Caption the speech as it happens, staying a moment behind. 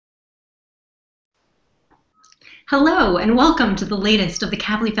Hello, and welcome to the latest of the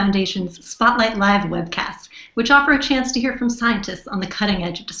Kavli Foundation's Spotlight Live webcasts, which offer a chance to hear from scientists on the cutting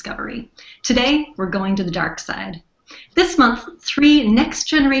edge of discovery. Today, we're going to the dark side. This month, 3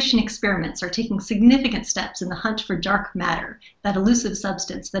 next-generation experiments are taking significant steps in the hunt for dark matter, that elusive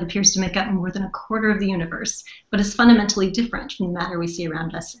substance that appears to make up more than a quarter of the universe, but is fundamentally different from the matter we see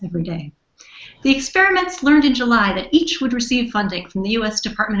around us every day. The experiments learned in July that each would receive funding from the U.S.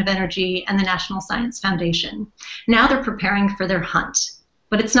 Department of Energy and the National Science Foundation. Now they're preparing for their hunt,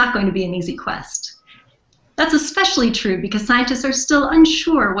 but it's not going to be an easy quest. That's especially true because scientists are still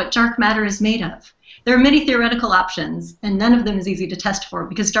unsure what dark matter is made of. There are many theoretical options, and none of them is easy to test for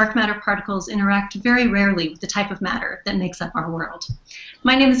because dark matter particles interact very rarely with the type of matter that makes up our world.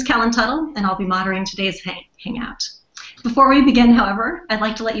 My name is Kellen Tuttle, and I'll be moderating today's hangout. Before we begin, however, I'd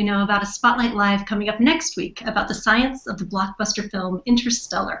like to let you know about a Spotlight Live coming up next week about the science of the blockbuster film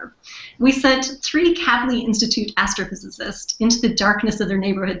Interstellar. We sent 3 Kavli Institute astrophysicists into the darkness of their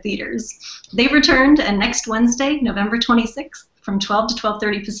neighborhood theaters. They returned, and next Wednesday, November 26th, from 12 to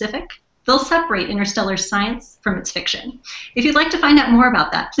 12:30 Pacific, they'll separate interstellar science from its fiction. If you'd like to find out more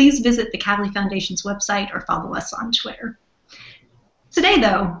about that, please visit the Kavli Foundation's website or follow us on Twitter. Today,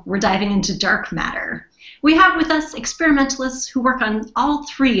 though, we're diving into dark matter. We have with us experimentalists who work on all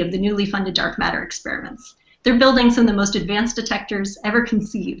 3 of the newly funded dark matter experiments. They're building some of the most advanced detectors ever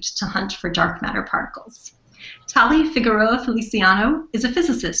conceived to hunt for dark matter particles. Tali Figueroa Feliciano is a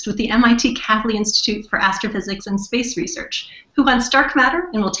physicist with the MIT Kavli Institute for Astrophysics and Space Research, who hunts dark matter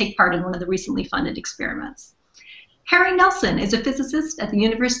and will take part in one of the recently funded experiments. Harry Nelson is a physicist at the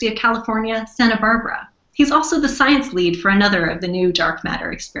University of California, Santa Barbara. He's also the science lead for another of the new dark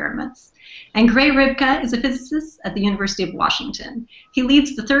matter experiments. And Gray Rybka is a physicist at the University of Washington. He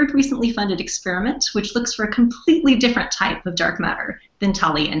leads the 3rd recently funded experiment, which looks for a completely different type of dark matter than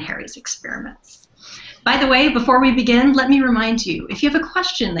Tali and Harry's experiments. By the way, before we begin, let me remind you, if you have a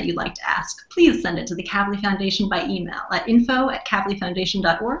question that you'd like to ask, please send it to the Kavli Foundation by email at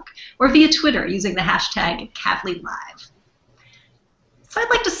info@kavlifoundation.org or via Twitter using the hashtag KavliLive. So I'd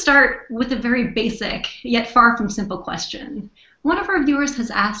like to start with a very basic, yet far from simple question. One of our viewers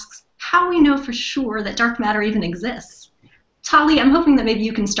has asked how we know for sure that dark matter even exists. Tali, I'm hoping that maybe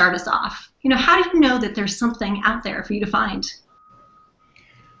you can start us off. How do you know that there's something out there for you to find?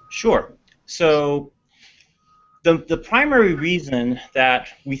 Sure. So the primary reason that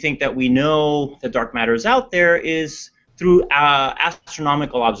we think that we know that dark matter is out there is through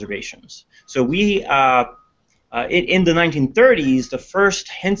astronomical observations. So we in the 1930s, the first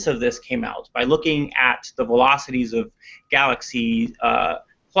hints of this came out by looking at the velocities of galaxy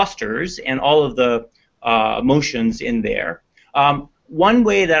clusters and all of the motions in there. One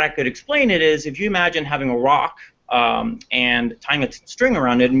way that I could explain it is if you imagine having a rock and tying a string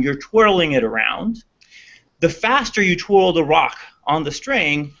around it and you're twirling it around, the faster you twirl the rock on the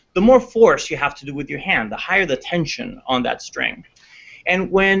string, the more force you have to do with your hand, the higher the tension on that string.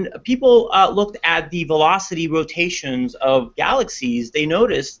 And when people looked at the velocity rotations of galaxies, they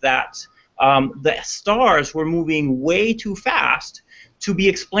noticed that the stars were moving way too fast to be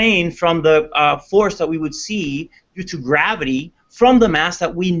explained from the force that we would see due to gravity from the mass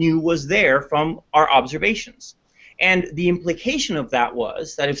that we knew was there from our observations. And the implication of that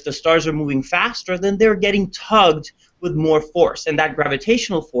was that if the stars are moving faster, then they're getting tugged with more force, and that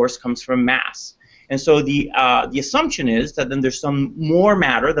gravitational force comes from mass. And so the assumption is that then there's some more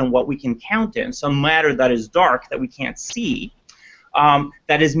matter than what we can count in, some matter that is dark that we can't see,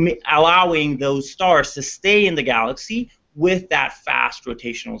 that is allowing those stars to stay in the galaxy with that fast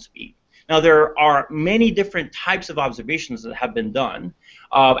rotational speed. Now, there are many different types of observations that have been done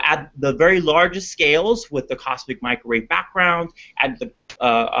at the very largest scales with the cosmic microwave background, at the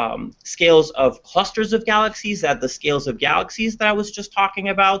scales of clusters of galaxies, at the scales of galaxies that I was just talking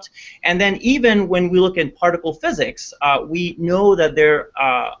about. And then even when we look in particle physics, we know that there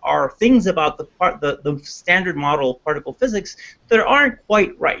are things about the standard model of particle physics that aren't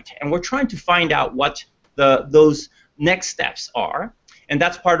quite right. And we're trying to find out what those next steps are. And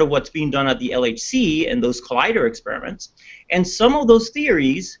that's part of what's being done at the LHC and those collider experiments. And some of those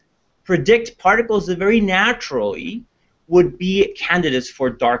theories predict particles that very naturally would be candidates for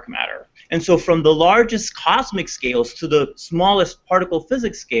dark matter. And so from the largest cosmic scales to the smallest particle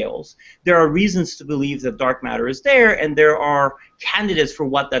physics scales, there are reasons to believe that dark matter is there, and there are candidates for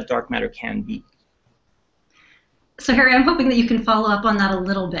what that dark matter can be. So Harry, I'm hoping that you can follow up on that a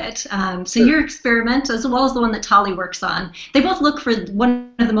little bit. So Sure. your experiment, as well as the one that Tali works on, they both look for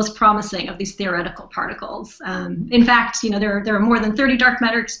one of the most promising of these theoretical particles. In fact, there are more than 30 dark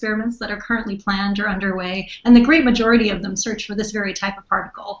matter experiments that are currently planned or underway, and the great majority of them search for this very type of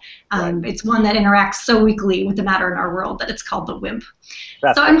particle. Right. It's one that interacts so weakly with the matter in our world that it's called the WIMP.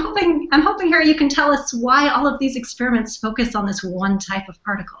 That's So right. I'm hoping, Harry, you can tell us why all of these experiments focus on this one type of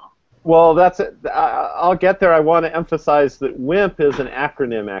particle. Well, that's it. I'll get there. I want to emphasize that WIMP is an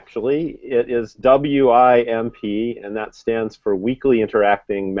acronym, actually. It is WIMP, and that stands for Weakly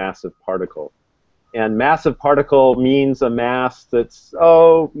Interacting Massive Particle. And massive particle means a mass that's,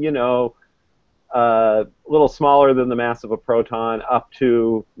 a little smaller than the mass of a proton, up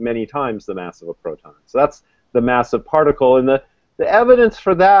to many times the mass of a proton. So that's the massive particle. And the evidence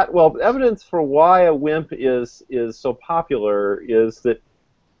for that, well, evidence for why a WIMP is so popular is that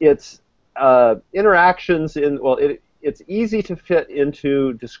it's interactions it's easy to fit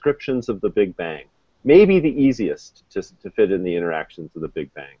into descriptions of the Big Bang. Maybe the easiest to fit in the interactions of the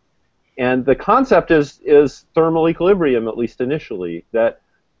Big Bang. And the concept is thermal equilibrium, at least initially. That,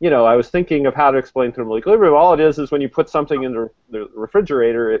 I was thinking of how to explain thermal equilibrium. All it is when you put something in the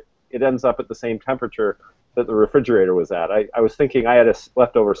refrigerator, it ends up at the same temperature that the refrigerator was at. I was thinking I had a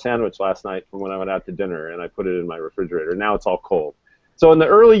leftover sandwich last night from when I went out to dinner, and I put it in my refrigerator. Now it's all cold. So in the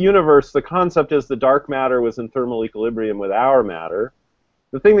early universe, the concept is the dark matter was in thermal equilibrium with our matter.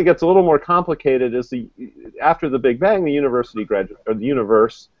 The thing that gets a little more complicated is after the Big Bang, the universe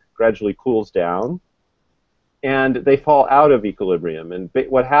gradually cools down, and they fall out of equilibrium. And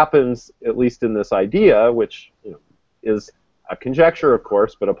what happens, at least in this idea, which is a conjecture, of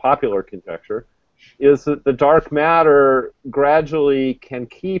course, but a popular conjecture, is that the dark matter gradually can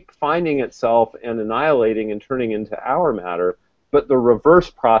keep finding itself and annihilating and turning into our matter, but the reverse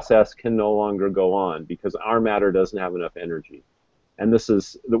process can no longer go on because our matter doesn't have enough energy. And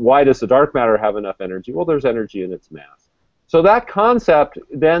why does the dark matter have enough energy? Well, there's energy in its mass. So that concept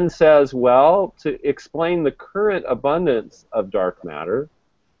then says, well, to explain the current abundance of dark matter,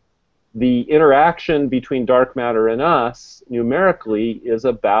 the interaction between dark matter and us numerically is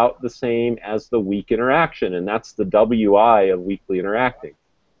about the same as the weak interaction, and that's the WI of weakly interacting.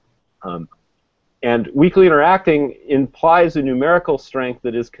 And weakly interacting implies a numerical strength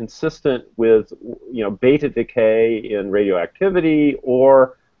that is consistent with, beta decay in radioactivity,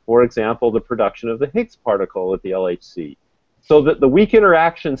 or, for example, the production of the Higgs particle at the LHC. So that the weak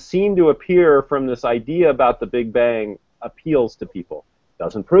interactions seem to appear from this idea about the Big Bang appeals to people.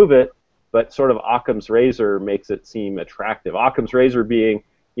 Doesn't prove it, but sort of Occam's razor makes it seem attractive. Occam's razor being,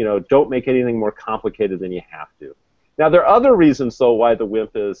 don't make anything more complicated than you have to. Now, there are other reasons, though, why the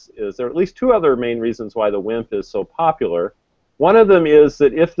WIMP there are at least two other main reasons why the WIMP is so popular. One of them is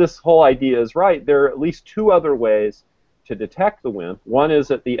that if this whole idea is right, there are at least two other ways to detect the WIMP. One is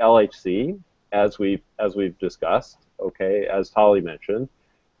at the LHC, as we've discussed, okay, as Tali mentioned.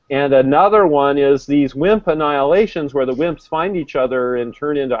 And another one is these WIMP annihilations where the WIMPs find each other and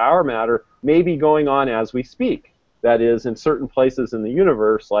turn into our matter may be going on as we speak. That is, in certain places in the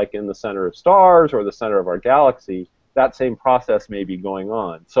universe, like in the center of stars or the center of our galaxy, that same process may be going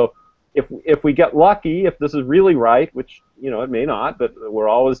on. So if we get lucky, if this is really right, which it may not, but we're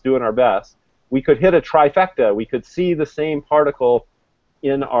always doing our best, we could hit a trifecta. We could see the same particle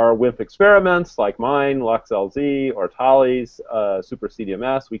in our WIMP experiments, like mine, LuxLZ, or Tali's Super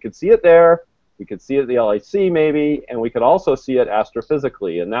CDMS. We could see it there. We could see it at the LHC maybe, and we could also see it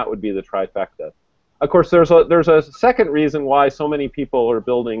astrophysically, and that would be the trifecta. Of course, there's a second reason why so many people are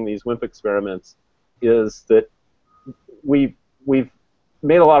building these WIMP experiments is that we've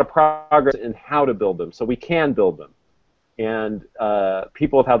made a lot of progress in how to build them, so we can build them. And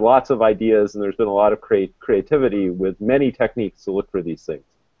people have had lots of ideas, and there's been a lot of creativity with many techniques to look for these things.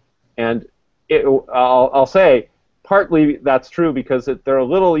 And I'll say, partly that's true because they're a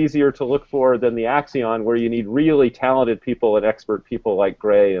little easier to look for than the Axion, where you need really talented people and expert people like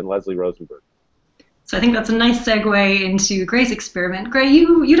Gray and Leslie Rosenberg. So I think that's a nice segue into Gray's experiment. Gray,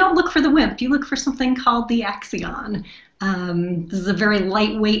 you don't look for the WIMP. You look for something called the Axion. This is a very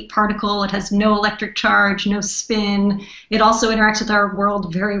lightweight particle. It has no electric charge, no spin. It also interacts with our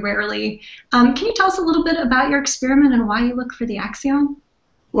world very rarely. Can you tell us a little bit about your experiment and why you look for the Axion?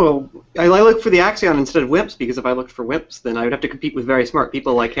 Well, I look for the Axion instead of WIMPs because if I looked for WIMPs, then I would have to compete with very smart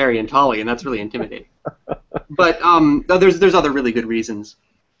people like Harry and Tali, and that's really intimidating. But there's other really good reasons.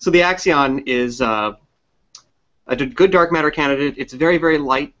 So the Axion is a good dark matter candidate. It's very, very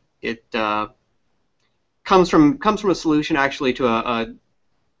light. It comes from a solution actually to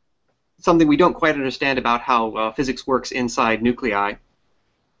something we don't quite understand about how physics works inside nuclei,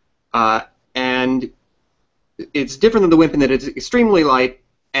 and it's different than the WIMP in that it's extremely light,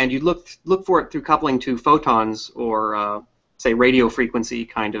 and you look for it through coupling to photons or say radio frequency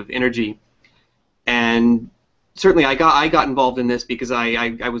kind of energy. And certainly I got involved in this because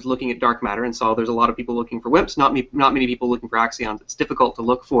I was looking at dark matter and saw there's a lot of people looking for WIMPs, not many people looking for axions. It's difficult to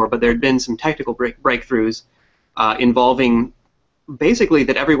look for, but there had been some technical breakthroughs involving basically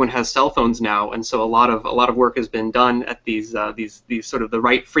that everyone has cell phones now, and so a lot of work has been done at these sort of the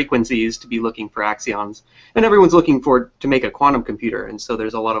right frequencies to be looking for axions, and everyone's looking to make a quantum computer, and so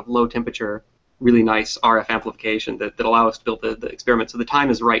there's a lot of low temperature, really nice RF amplification that allow us to build the experiment. So the time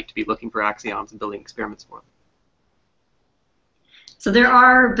is right to be looking for axions and building experiments for them. So there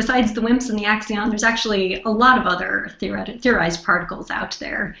are, besides the WIMPs and the Axion, there's actually a lot of other theorized particles out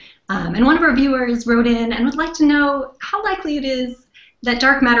there. And one of our viewers wrote in and would like to know how likely it is that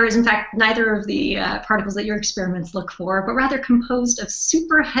dark matter is in fact neither of the particles that your experiments look for, but rather composed of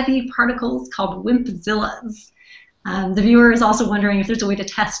super heavy particles called WIMPzillas. The viewer is also wondering if there's a way to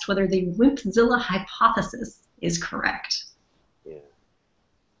test whether the WIMPzilla hypothesis is correct.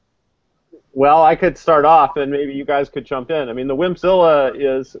 Well, I could start off, and maybe you guys could jump in. I mean, the WIMPzilla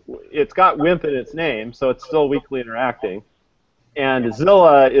it's got WIMP in its name, so it's still weakly interacting. And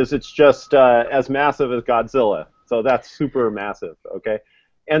Zilla it's just as massive as Godzilla, so that's super massive, okay?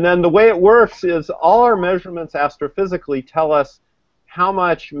 And then the way it works is all our measurements astrophysically tell us how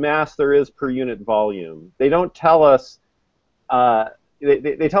much mass there is per unit volume. They don't tell us,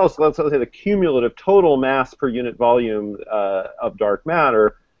 they tell us, let's say, the cumulative total mass per unit volume of dark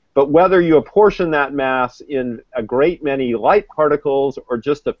matter. But whether you apportion that mass in a great many light particles or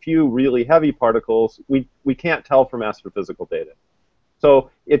just a few really heavy particles, we can't tell from astrophysical data.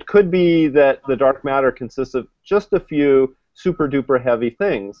 So it could be that the dark matter consists of just a few super duper heavy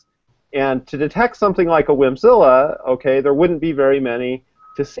things. And to detect something like a WIMPzilla, okay, there wouldn't be very many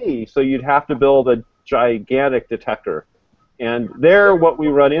to see. So you'd have to build a gigantic detector. And there what we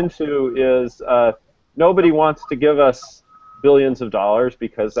run into is nobody wants to give us billions of dollars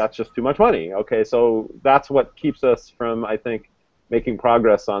because that's just too much money. Okay, so that's what keeps us from, I think, making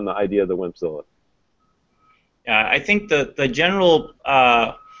progress on the idea of the WIMPzilla. Yeah, I think the general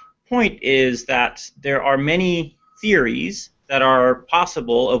point is that there are many theories that are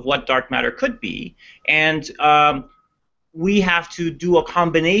possible of what dark matter could be, and we have to do a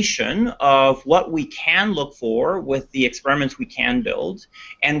combination of what we can look for with the experiments we can build,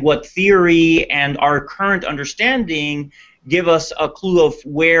 and what theory and our current understanding give us a clue of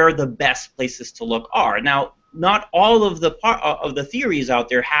where the best places to look are. Now, not all of the theories out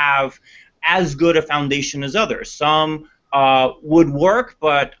there have as good a foundation as others. Some would work,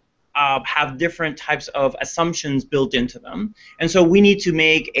 but have different types of assumptions built into them. And so we need to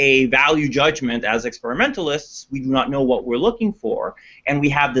make a value judgment as experimentalists. We do not know what we're looking for, and we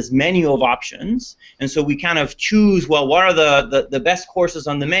have this menu of options. And so we kind of choose, well, what are the best courses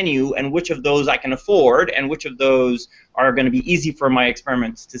on the menu, and which of those I can afford, and which of those are going to be easy for my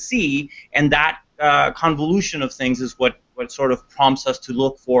experiments to see. And that convolution of things is what sort of prompts us to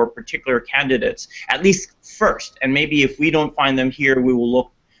look for particular candidates, at least first. And maybe if we don't find them here, we will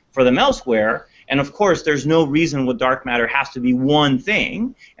look for them elsewhere. And of course, there's no reason with dark matter has to be one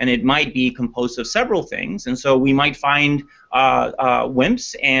thing, and it might be composed of several things. And so we might find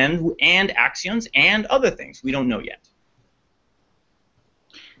WIMPs and axions and other things. We don't know yet.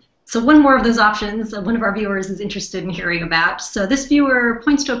 So one more of those options one of our viewers is interested in hearing about. So this viewer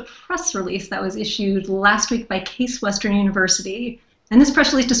points to a press release that was issued last week by Case Western University. And this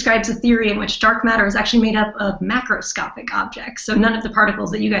press release describes a theory in which dark matter is actually made up of macroscopic objects, so none of the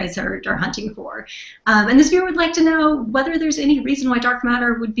particles that you guys are hunting for. And this viewer would like to know whether there's any reason why dark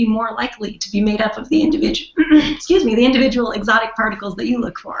matter would be more likely to be made up of the the individual exotic particles that you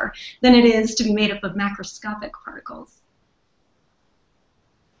look for than it is to be made up of macroscopic particles.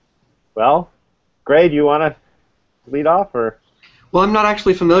 Well, Gray, do you want to lead off, or? Well, I'm not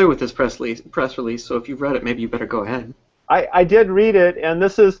actually familiar with this press release, so if you've read it, maybe you better go ahead. I did read it, and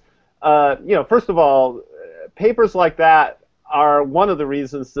this is, first of all, papers like that are one of the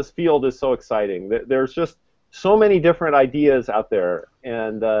reasons this field is so exciting. There's just so many different ideas out there,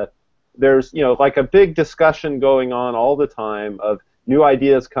 and there's, like a big discussion going on all the time of new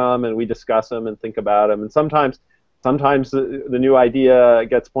ideas come, and we discuss them and think about them, and sometimes the new idea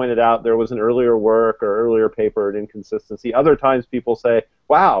gets pointed out, there was an earlier work or earlier paper, an inconsistency. Other times people say,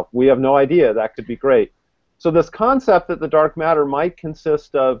 wow, we have no idea, that could be great. So this concept that the dark matter might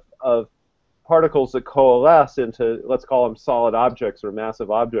consist of particles that coalesce into, let's call them solid objects or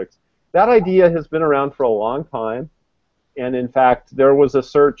massive objects, that idea has been around for a long time. And in fact, there was a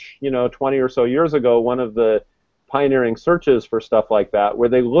search, 20 or so years ago, one of the pioneering searches for stuff like that, where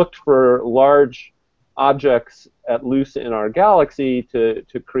they looked for large objects at loose in our galaxy to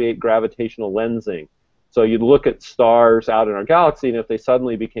create gravitational lensing. So you'd look at stars out in our galaxy, and if they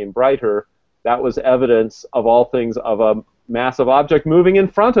suddenly became brighter, that was evidence of all things of a massive object moving in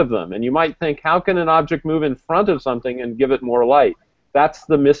front of them. And you might think, how can an object move in front of something and give it more light? That's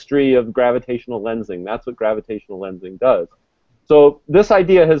the mystery of gravitational lensing. That's what gravitational lensing does. So this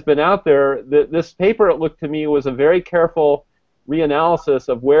idea has been out there. This paper, it looked to me, was a very careful reanalysis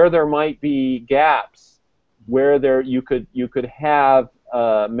of where there might be gaps, where you could have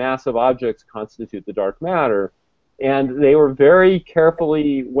massive objects constitute the dark matter. And they were very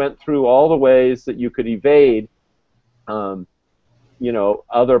carefully went through all the ways that you could evade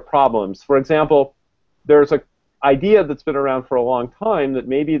other problems. For example, there's an idea that's been around for a long time that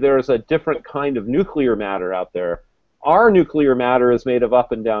maybe there's a different kind of nuclear matter out there. Our nuclear matter is made of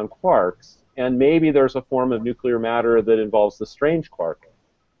up and down quarks, and maybe there's a form of nuclear matter that involves the strange quark.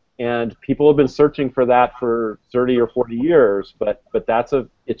 And people have been searching for that for 30 or 40 years, but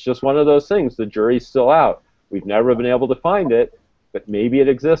it's just one of those things. The jury's still out. We've never been able to find it, but maybe it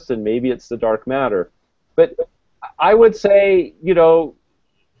exists, and maybe it's the dark matter. But I would say,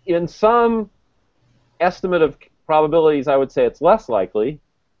 in some estimate of probabilities, I would say it's less likely,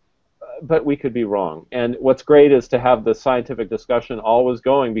 but we could be wrong. And what's great is to have the scientific discussion always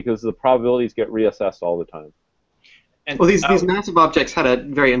going, because the probabilities get reassessed all the time. And, well, these massive objects had a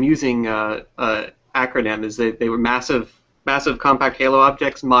very amusing acronym. Is they were massive compact halo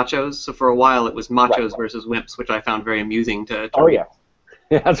objects, MACHOs. So for a while it was MACHOs versus WIMPs, which I found very amusing to Oh yeah,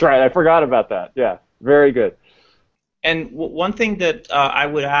 that's right. I forgot about that. Yeah, very good. And one thing that I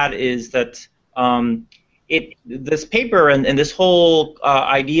would add is that this paper and this whole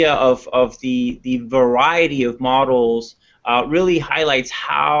idea of the variety of models really highlights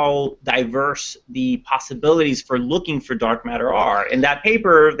how diverse the possibilities for looking for dark matter are. In that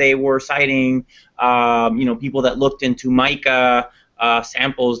paper, they were citing people that looked into mica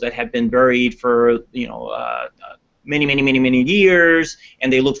samples that had been buried for many years,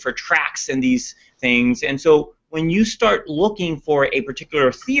 and they looked for tracks in these things. And so when you start looking for a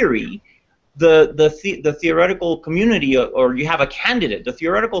particular theory, the theoretical community, or you have a candidate, the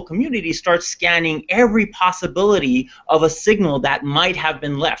theoretical community starts scanning every possibility of a signal that might have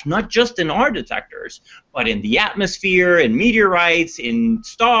been left, not just in our detectors, but in the atmosphere, in meteorites, in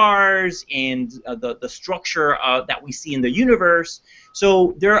stars, in the structure that we see in the universe.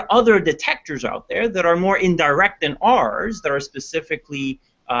 So there are other detectors out there that are more indirect than ours, that are specifically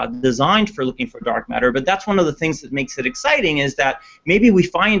designed for looking for dark matter. But that's one of the things that makes it exciting, is that maybe we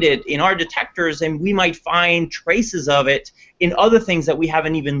find it in our detectors, and we might find traces of it in other things that we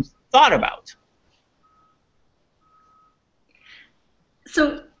haven't even thought about.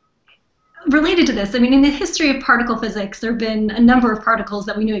 So related to this, I mean, in the history of particle physics, there have been a number of particles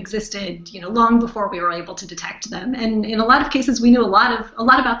that we knew existed, long before we were able to detect them. And in a lot of cases, we knew a lot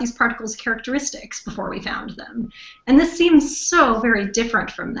about these particles' characteristics before we found them. And this seems so very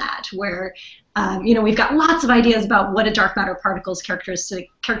different from that, where we've got lots of ideas about what a dark matter particle's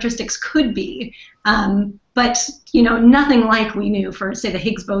characteristics could be, but nothing like we knew for, say, the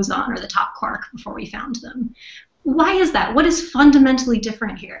Higgs boson or the top quark before we found them. Why is that? What is fundamentally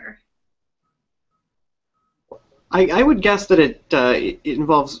different here? I would guess that it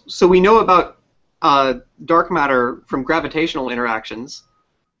involves, so we know about dark matter from gravitational interactions,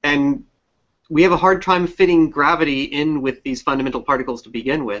 and we have a hard time fitting gravity in with these fundamental particles to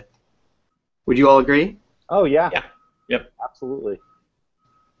begin with. Would you all agree? Oh yeah. Yeah. Yep. Absolutely.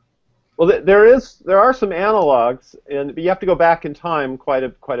 Well, there are some analogs, but you have to go back in time quite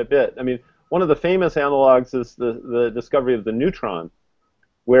a bit. I mean, one of the famous analogs is the discovery of the neutron,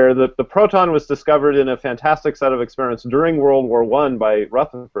 where the proton was discovered in a fantastic set of experiments during World War I by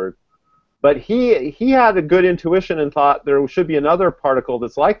Rutherford. But he had a good intuition and thought there should be another particle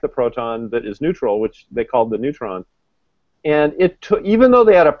that's like the proton that is neutral, which they called the neutron. And it took, even though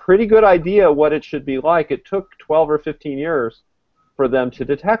they had a pretty good idea what it should be like, it took 12 or 15 years for them to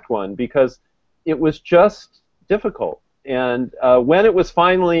detect one, because it was just difficult. And when it was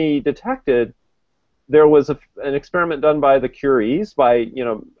finally detected, there was an experiment done by the Curies, by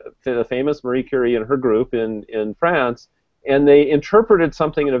the famous Marie Curie and her group in France, and they interpreted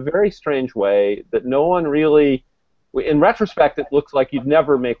something in a very strange way that no one really, in retrospect, it looks like you'd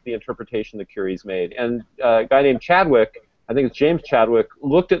never make the interpretation the Curies made. And a guy named Chadwick, I think it's James Chadwick,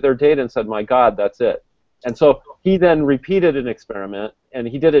 looked at their data and said, "My God, that's it." And so he then repeated an experiment, and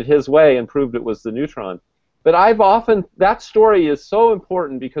he did it his way and proved it was the neutron. But that story is so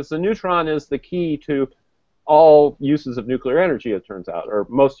important, because the neutron is the key to all uses of nuclear energy, it turns out, or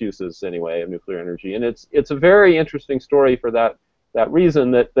most uses anyway of nuclear energy. And it's a very interesting story for that that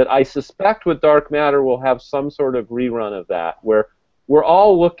reason that I suspect with dark matter we'll have some sort of rerun of that, where we're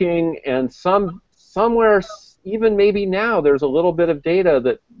all looking, and somewhere, even maybe now, there's a little bit of data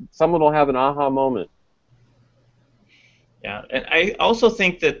that someone will have an aha moment. Yeah, and I also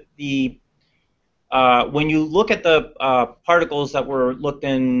think that when you look at the particles that were looked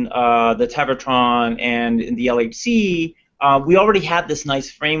in the Tevatron and in the LHC, we already had this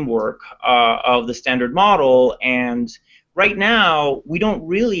nice framework of the standard model, and right now we don't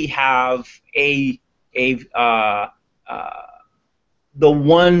really have the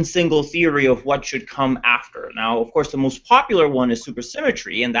one single theory of what should come after. Now, of course, the most popular one is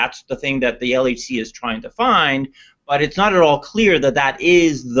supersymmetry, and that's the thing that the LHC is trying to find, but it's not at all clear that that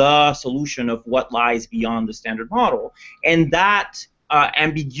is the solution of what lies beyond the standard model. And that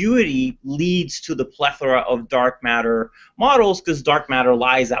ambiguity leads to the plethora of dark matter models, because dark matter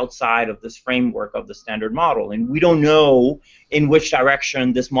lies outside of this framework of the standard model, and we don't know in which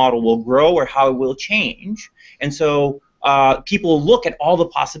direction this model will grow or how it will change. And so people look at all the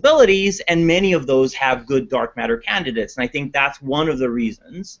possibilities, and many of those have good dark matter candidates. And I think that's one of the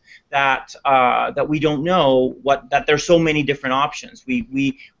reasons that that we don't know that there's so many different options.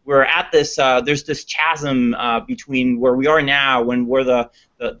 We're at this there's this chasm between where we are now and where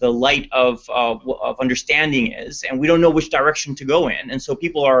the light of understanding is, and we don't know which direction to go in. And so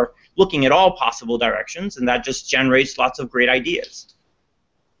people are looking at all possible directions, and that just generates lots of great ideas.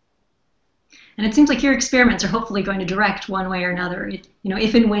 And it seems like your experiments are hopefully going to direct one way or another.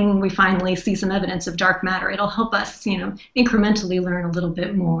 If and when we finally see some evidence of dark matter, it'll help us, incrementally learn a little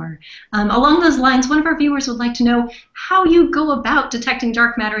bit more. Along those lines, one of our viewers would like to know how you go about detecting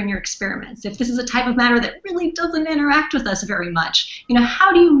dark matter in your experiments. If this is a type of matter that really doesn't interact with us very much,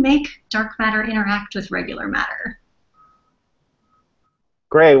 how do you make dark matter interact with regular matter?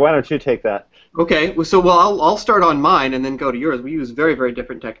 Gray, why don't you take that? Okay, so I'll start on mine and then go to yours. We use very, very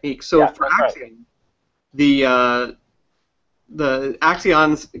different techniques. So for Axion, the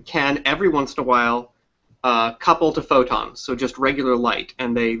Axions can every once in a while couple to photons, so just regular light,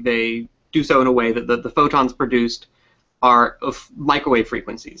 and they do so in a way that the photons produced are of microwave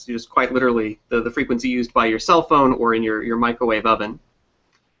frequencies, just quite literally the frequency used by your cell phone or in your microwave oven.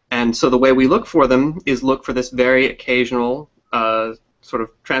 And so the way we look for them is look for this very occasional sort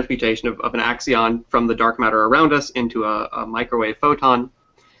of transmutation of an axion from the dark matter around us into a microwave photon.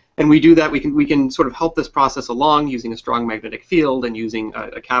 And we do that, we can sort of help this process along using a strong magnetic field and using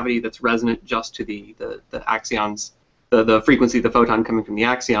a cavity that's resonant just to the axions, the frequency of the photon coming from the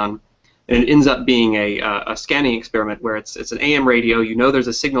axion. And it ends up being a scanning experiment where it's an AM radio. You know there's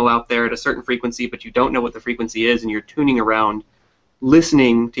a signal out there at a certain frequency, but you don't know what the frequency is, and you're tuning around,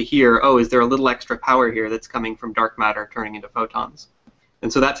 listening to hear, oh, is there a little extra power here that's coming from dark matter turning into photons?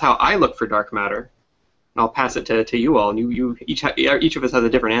 And so that's how I look for dark matter. And I'll pass it to you all, and you each of us has a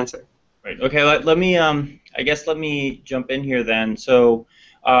different answer. Right. Okay. Let me I guess let me jump in here then. So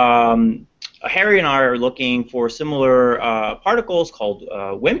Harry and I are looking for similar particles called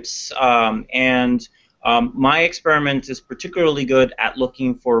WIMPs, and my experiment is particularly good at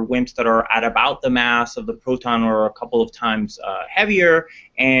looking for WIMPs that are at about the mass of the proton or a couple of times heavier,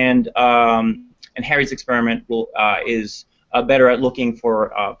 and Harry's experiment is better at looking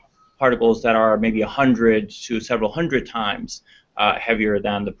for particles that are maybe 100 to several hundred times heavier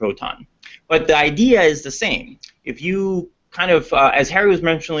than the proton. But the idea is the same. If you kind of, as Harry was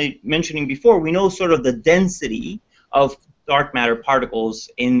mentioning before, we know sort of the density of dark matter particles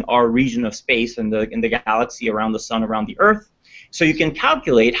in our region of space in the galaxy around the sun, around the Earth. So you can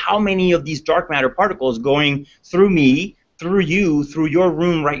calculate how many of these dark matter particles going through me, through you, through your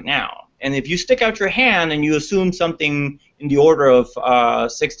room right now. And if you stick out your hand and you assume something in the order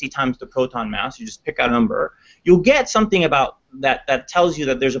of 60 times the proton mass, you just pick a number, you'll get something about that tells you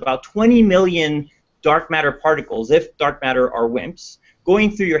that there's about 20 million dark matter particles, if dark matter are WIMPs, going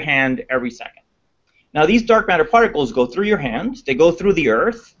through your hand every second. Now these dark matter particles go through your hand, they go through the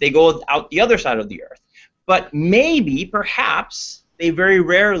Earth, they go out the other side of the Earth. But maybe, perhaps, they very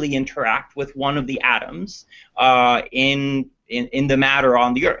rarely interact with one of the atoms in the matter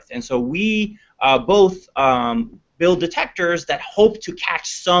on the Earth. And so we both build detectors that hope to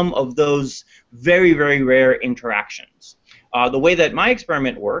catch some of those very, very rare interactions. The way that my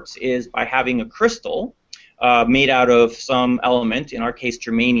experiment works is by having a crystal made out of some element, in our case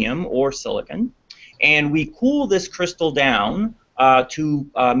germanium or silicon, and we cool this crystal down to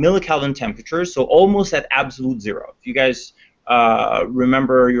millikelvin temperatures, so almost at absolute zero. If you guys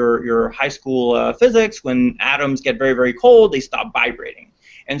remember your high school physics, when atoms get very, very cold, they stop vibrating.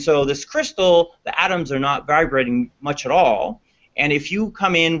 And so this crystal, the atoms are not vibrating much at all, And if you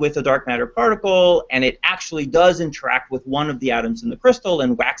come in with a dark matter particle and it actually does interact with one of the atoms in the crystal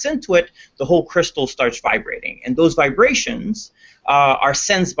and whacks into it, the whole crystal starts vibrating. And those vibrations are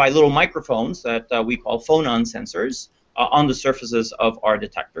sensed by little microphones that we call phonon sensors on the surfaces of our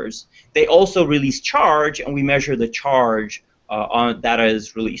detectors. They also release charge, and we measure the charge that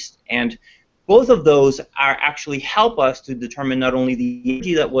is released. And both of those are actually help us to determine not only the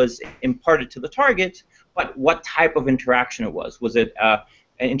energy that was imparted to the target, but what type of interaction it was. Was it an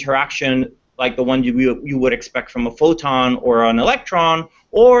interaction like the one you would expect from a photon or an electron,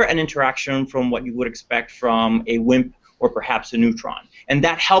 or an interaction from what you would expect from a WIMP or perhaps a neutron? And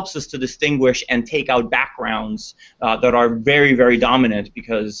that helps us to distinguish and take out backgrounds that are very, very dominant,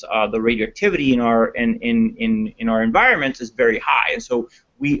 because the radioactivity in our environment is very high. And so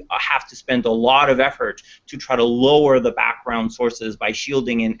we have to spend a lot of effort to try to lower the background sources by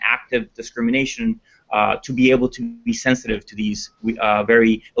shielding and active discrimination to be able to be sensitive to these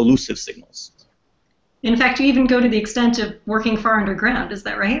very elusive signals. In fact, you even go to the extent of working far underground, is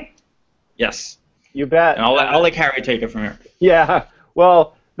that right? Yes. You bet. And I'll let Harry take it from here. Yeah.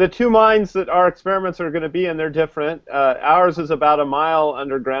 Well, the two mines that our experiments are going to be in, they're different. Ours is about a mile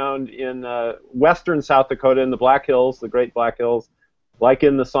underground in western South Dakota in the Black Hills, the Great Black Hills. Like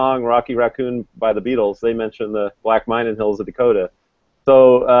in the song Rocky Raccoon by the Beatles, they mention the Black Mining Hills of Dakota.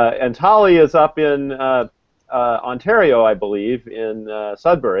 So, and Tolly is up in Ontario, I believe, in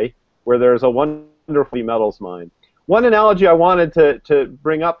Sudbury, where there's a wonderful metals mine. One analogy I wanted to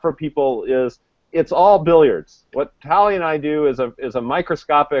bring up for people is it's all billiards. What Tolly and I do is a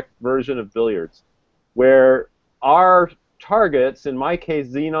microscopic version of billiards, where our targets, in my case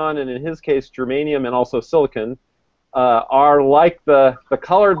xenon, and in his case germanium and also silicon, are like the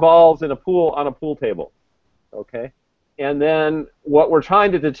colored balls in a pool on a pool table. Okay? And then what we're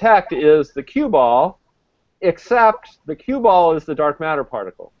trying to detect is the cue ball, except the cue ball is the dark matter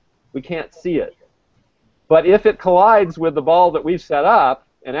particle. We can't see it. But if it collides with the ball that we've set up,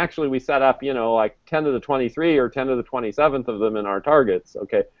 and actually we set up, you know, like 10 to the 23 or 10 to the 27th of them in our targets,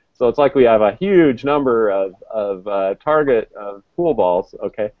 okay? So it's like we have a huge number of target pool balls,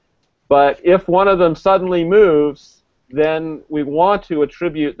 okay? But if one of them suddenly moves, then we want to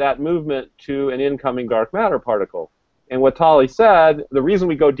attribute that movement to an incoming dark matter particle. And what Tolly said, the reason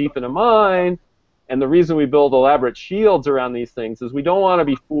we go deep in a mine and the reason we build elaborate shields around these things is we don't want to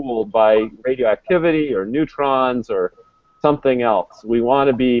be fooled by radioactivity or neutrons or something else. We want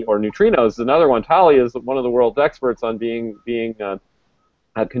to be, or neutrinos, another one. Tolly is one of the world's experts on being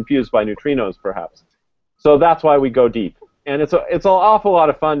confused by neutrinos, perhaps. So that's why we go deep. And it's an awful lot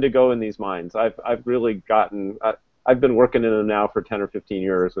of fun to go in these mines. I've really gotten, I've been working in them now for 10 or 15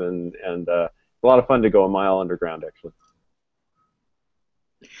 years, and a lot of fun to go a mile underground, actually.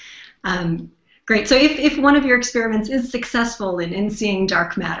 Great. So if one of your experiments is successful in seeing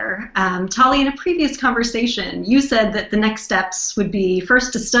dark matter, Tolly, in a previous conversation, you said that the next steps would be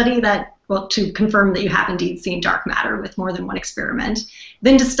first to study that, well, to confirm that you have indeed seen dark matter with more than one experiment,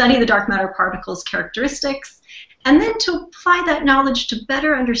 then to study the dark matter particle's characteristics, and then to apply that knowledge to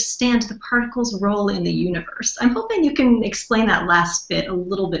better understand the particle's role in the universe. I'm hoping you can explain that last bit a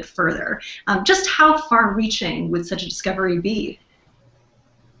little bit further. Just how far-reaching would such a discovery be?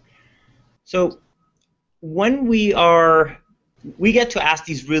 So when we get to ask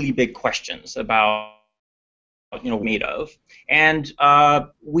these really big questions about, made of, and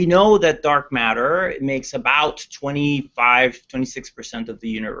we know that dark matter makes about 25–26% of the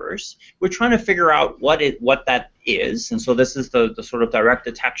universe. We're trying to figure out what that is, and so this is the sort of direct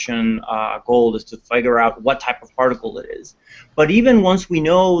detection goal, is to figure out what type of particle it is. But even once we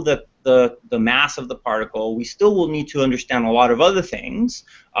know that the mass of the particle, we still will need to understand a lot of other things,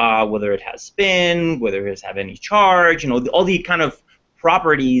 whether it has spin, whether it has any charge, all the kind of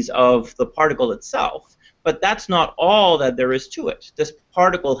properties of the particle itself. But that's not all that there is to it. This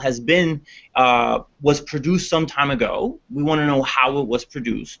particle has been, was produced some time ago. We want to know how it was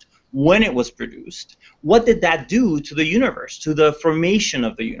produced, when it was produced, what did that do to the universe, to the formation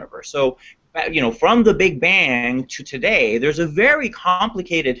of the universe. So, from the Big Bang to today, there's a very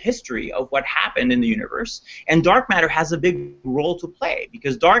complicated history of what happened in the universe, and dark matter has a big role to play,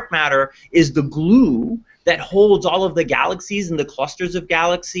 because dark matter is the glue that holds all of the galaxies and the clusters of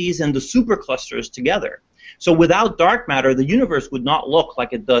galaxies and the superclusters together. So without dark matter, the universe would not look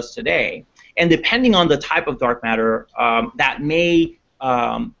like it does today. And depending on the type of dark matter, that may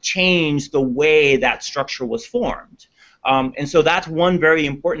change the way that structure was formed. And so that's one very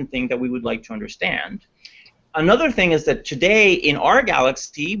important thing that we would like to understand. Another thing is that today in our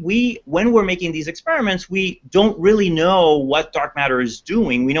galaxy, when we're making these experiments, we don't really know what dark matter is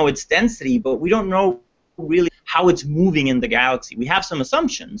doing. We know its density, but we don't know really how it's moving in the galaxy. We have some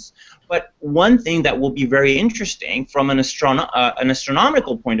assumptions, but one thing that will be very interesting from an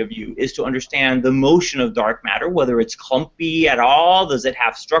astronomical point of view is to understand the motion of dark matter, whether it's clumpy at all, does it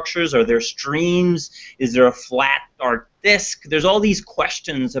have structures, are there streams, is there a flat dark disk? There's all these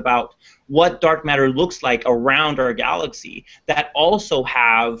questions about what dark matter looks like around our galaxy that also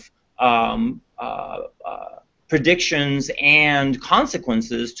have predictions and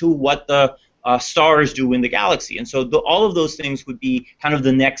consequences to what the stars do in the galaxy. And so all of those things would be kind of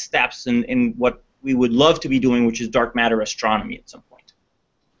the next steps in what we would love to be doing, which is dark matter astronomy at some point.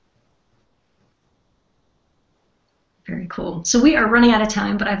 Very cool. So we are running out of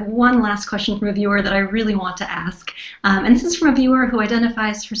time, but I have one last question from a viewer that I really want to ask. And this is from a viewer who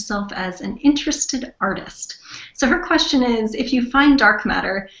identifies herself as an interested artist. So her question is, if you find dark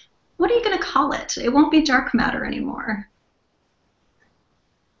matter, what are you going to call it? It won't be dark matter anymore.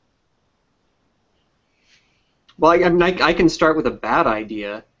 Well, I can start with a bad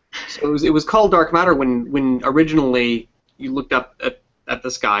idea. So it was called dark matter when originally you looked up at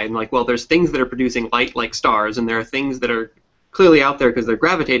the sky and like, well, there's things that are producing light like stars, and there are things that are clearly out there because they're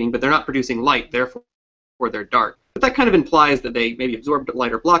gravitating, but they're not producing light, therefore they're dark. But that kind of implies that they maybe absorb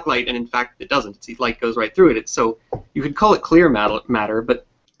light or block light, and in fact it doesn't. It's light goes right through it. So you could call it clear matter, but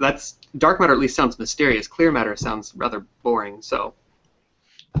that's dark matter at least sounds mysterious. Clear matter sounds rather boring. So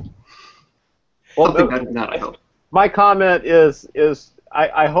something better than that, I hope. My comment is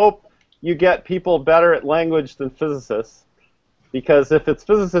I hope you get people better at language than physicists, because if it's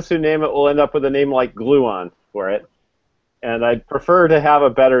physicists who name it, we'll end up with a name like gluon for it, and I'd prefer to have a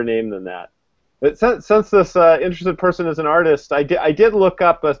better name than that. But since this interested person is an artist, I did look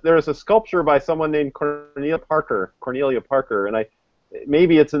up. There is a sculpture by someone named Cornelia Parker, and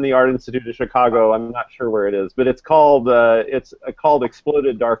maybe it's in the Art Institute of Chicago. I'm not sure where it is, but it's called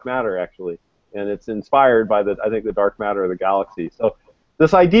Exploded Dark Matter, actually, and it's inspired by I think the dark matter of the galaxy. So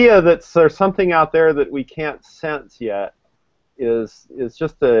this idea that there's something out there that we can't sense yet is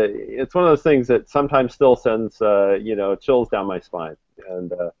just it's one of those things that sometimes still sends chills down my spine,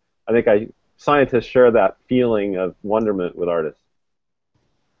 and I think scientists share that feeling of wonderment with artists.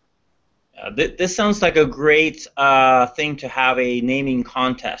 This sounds like a great thing to have a naming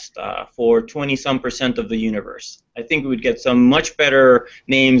contest for 20-some% of the universe. I think we would get some much better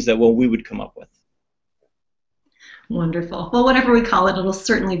names than what we would come up with. Wonderful. Well, whatever we call it, it'll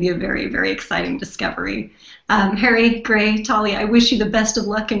certainly be a very, very exciting discovery. Harry, Gray, Tali, I wish you the best of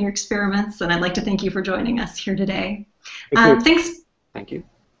luck in your experiments, and I'd like to thank you for joining us here today. Thank you.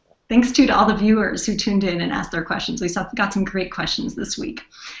 Thanks to all the viewers who tuned in and asked their questions. We got some great questions this week.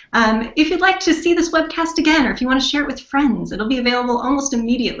 If you'd like to see this webcast again, or if you want to share it with friends, it'll be available almost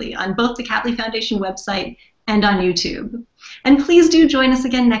immediately on both the Capley Foundation website and on YouTube. And please do join us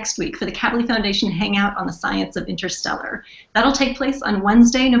again next week for the Capley Foundation Hangout on the Science of Interstellar. That'll take place on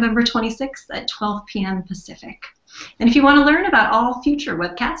Wednesday, November 26th at 12 p.m. Pacific. And if you want to learn about all future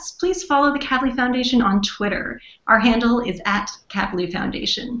webcasts, please follow the Capley Foundation on Twitter. Our handle is @Capley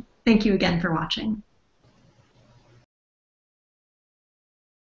Foundation. Thank you again for watching.